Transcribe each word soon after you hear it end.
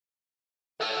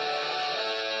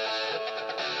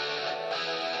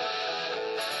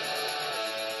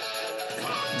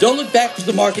Don't look back because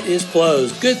the market is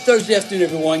closed. Good Thursday afternoon,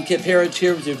 everyone. Kip Herriage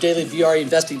here with your daily VRE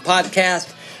investing podcast,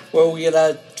 where we're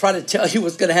going to try to tell you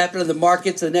what's going to happen in the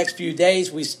markets in the next few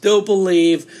days. We still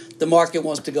believe the market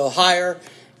wants to go higher.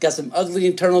 Got some ugly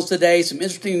internals today, some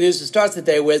interesting news to start the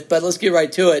day with, but let's get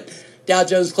right to it. Dow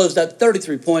Jones closed up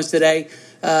 33 points today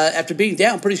after being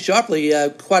down pretty sharply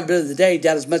quite a bit of the day,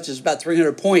 down as much as about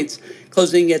 300 points,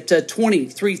 closing at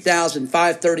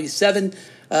 23,537.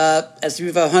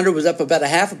 S&P 500 was up about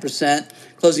 0.5%,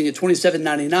 closing at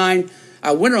 27.99.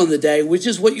 Our winner on the day, which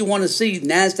is what you want to see,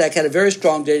 NASDAQ had a very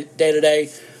strong day today,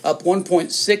 up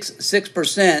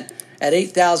 1.66% at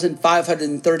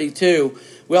 8,532.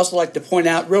 We also like to point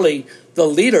out, really, the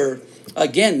leader,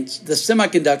 again, the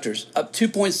semiconductors, up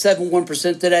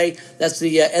 2.71% today. That's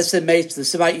the SMH, the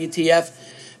semi-ETF.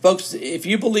 Folks, if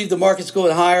you believe the market's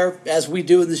going higher, as we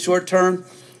do in the short term,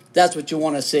 that's what you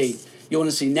want to see. You want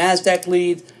to see NASDAQ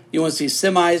lead. You want to see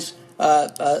semis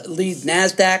lead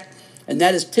NASDAQ. And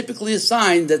that is typically a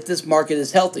sign that this market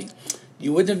is healthy.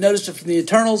 You wouldn't have noticed it from the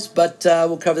internals, but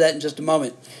we'll cover that in just a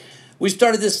moment. We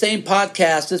started this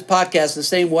podcast the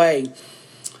same way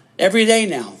every day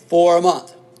now for a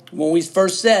month. When we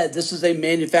first said this is a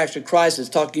manufactured crisis,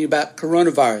 talking about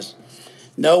coronavirus.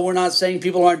 No, we're not saying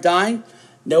people aren't dying.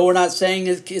 No, we're not saying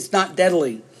it's not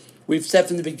deadly. We've said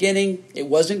from the beginning it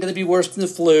wasn't going to be worse than the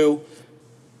flu.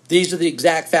 These are the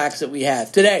exact facts that we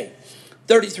have. Today,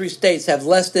 33 states have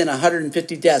less than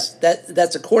 150 deaths.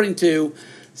 That's according to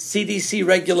CDC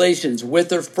regulations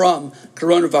with or from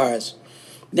coronavirus.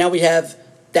 Now we have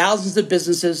thousands of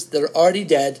businesses that are already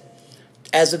dead.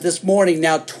 As of this morning,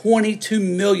 now 22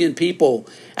 million people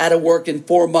out of work in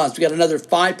 4 months. We got another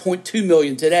 5.2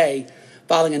 million today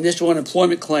filing initial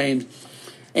unemployment claims.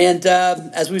 And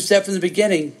as we've said from the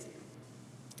beginning,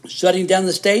 shutting down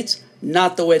the states,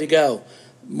 not the way to go.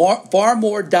 Far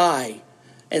more die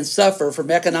and suffer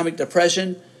from economic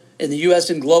depression in the U.S.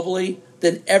 and globally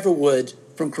than ever would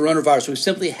from coronavirus. We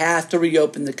simply have to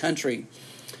reopen the country.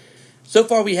 So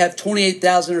far, we have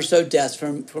 28,000 or so deaths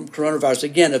from coronavirus,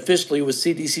 again, officially with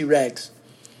CDC regs.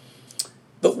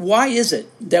 But why is it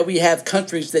that we have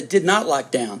countries that did not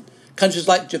lock down? Countries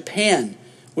like Japan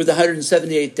with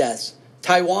 178 deaths,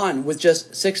 Taiwan with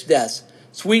just 6 deaths,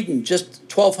 Sweden just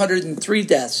 1,203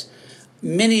 deaths,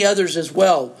 many others as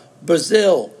well,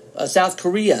 Brazil, South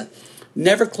Korea,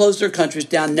 never closed their countries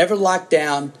down, never locked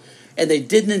down, and they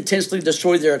didn't intentionally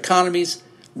destroy their economies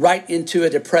right into a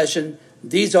depression.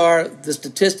 These are the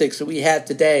statistics that we have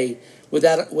today,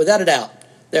 without a doubt.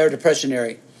 They're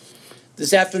depressionary.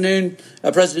 This afternoon,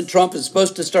 President Trump is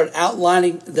supposed to start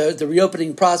outlining the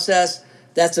reopening process.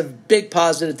 That's a big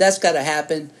positive. That's got to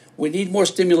happen. We need more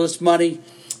stimulus money.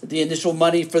 The initial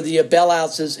money for the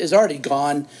bailouts is already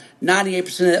gone.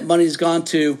 98% of that money has gone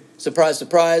to, surprise,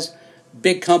 surprise,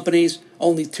 big companies.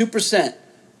 Only 2%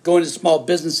 going to small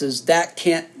businesses. That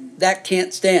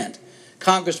can't stand.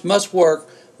 Congress must work,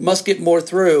 must get more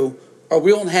through, or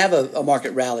we won't have a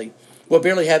market rally. We'll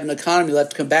barely have an economy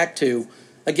left to come back to.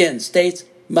 Again, states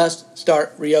must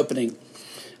start reopening.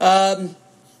 If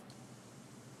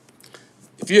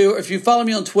you follow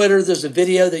me on Twitter, there's a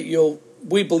video that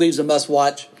we believe is a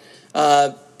must-watch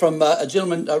from a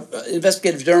gentleman,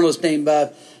 investigative journalist named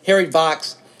Harry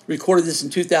Vox, recorded this in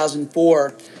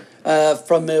 2004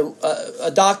 from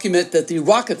a document that the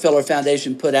Rockefeller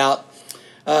Foundation put out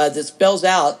that spells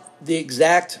out the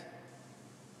exact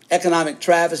economic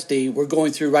travesty we're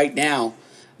going through right now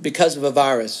because of a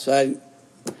virus.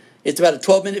 It's about a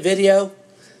 12-minute video.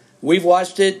 We've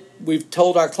watched it. We've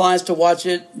told our clients to watch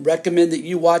it, recommend that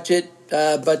you watch it,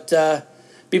 but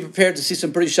be prepared to see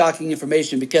some pretty shocking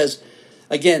information because,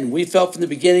 again, we felt from the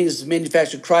beginning this is a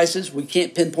manufactured crisis. We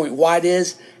can't pinpoint why it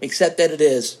is, except that it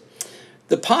is.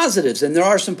 The positives, and there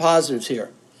are some positives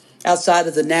here, outside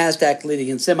of the NASDAQ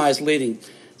leading and semis leading,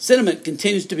 sentiment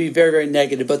continues to be very, very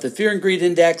negative. Both the Fear and Greed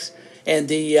Index and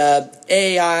the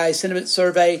AAI Sentiment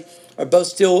Survey are both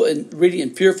still reading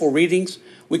in fearful readings.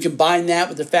 We combine that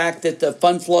with the fact that the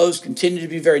fund flows continue to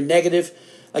be very negative.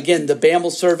 Again, the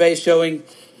BAML survey showing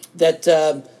that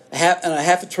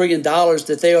 $500 billion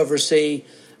that they oversee,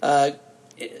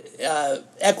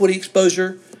 equity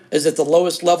exposure is at the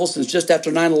lowest level since just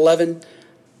after 9/11.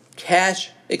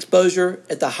 Cash exposure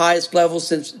at the highest level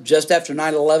since just after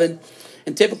 9/11.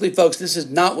 And typically, folks, this is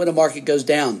not when a market goes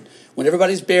down. When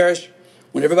everybody's bearish,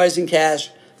 when everybody's in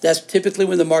cash, that's typically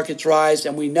when the markets rise.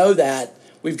 And we know that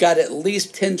we've got at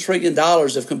least $10 trillion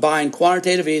of combined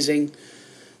quantitative easing,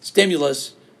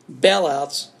 stimulus,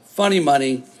 bailouts, funny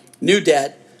money, new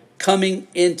debt coming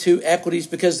into equities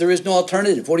because there is no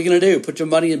alternative. What are you going to do? Put your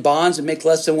money in bonds and make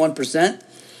less than 1%?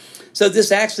 So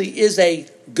this actually is a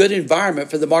good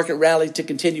environment for the market rally to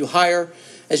continue higher.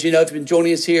 As you know, if you've been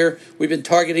joining us here, we've been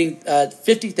targeting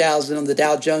 50,000 on the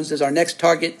Dow Jones as our next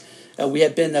target. We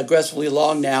have been aggressively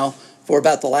long now for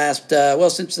about the last,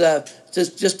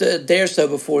 since just a day or so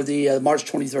before the March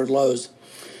 23rd lows.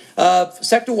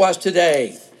 Sector-wise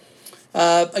today,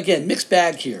 again, mixed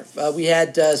bag here. We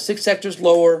had 6 sectors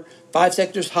lower, 5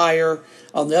 sectors higher.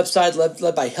 On the upside,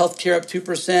 led by healthcare up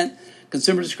 2%,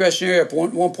 consumer discretionary up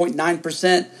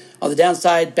 1.9%. On the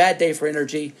downside, bad day for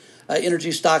energy.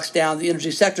 Energy stocks down, the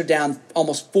energy sector down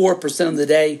almost 4% on the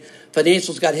day.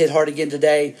 Financials got hit hard again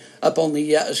today, up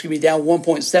only, down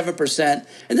 1.7%.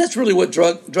 And that's really what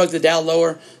drug the Dow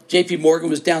lower. JP Morgan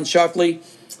was down sharply,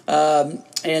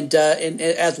 and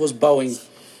as was Boeing.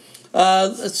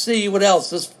 Let's see what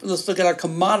else. Let's look at our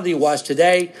commodity watch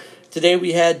today. Today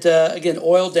we had, again,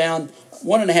 oil down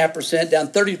 1.5%, down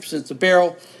 30% a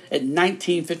barrel at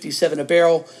 $19.57 a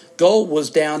barrel. Gold was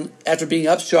down after being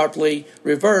up sharply,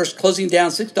 reversed, closing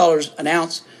down $6 an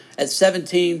ounce at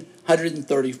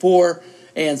 $1,734.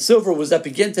 And silver was up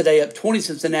again today, up 20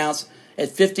 cents an ounce at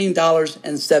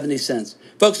 $15.70.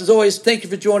 Folks, as always, thank you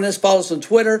for joining us. Follow us on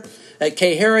Twitter at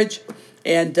KHeritage.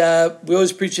 And we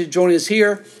always appreciate you joining us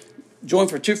here. Join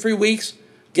for 2 free weeks.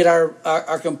 Get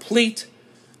our complete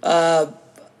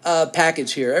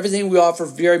package here. Everything we offer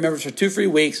for VRA members for 2 free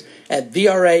weeks at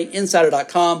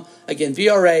VRAinsider.com. Again,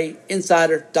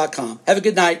 VRAinsider.com. Have a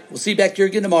good night. We'll see you back here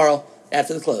again tomorrow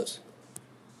after the close.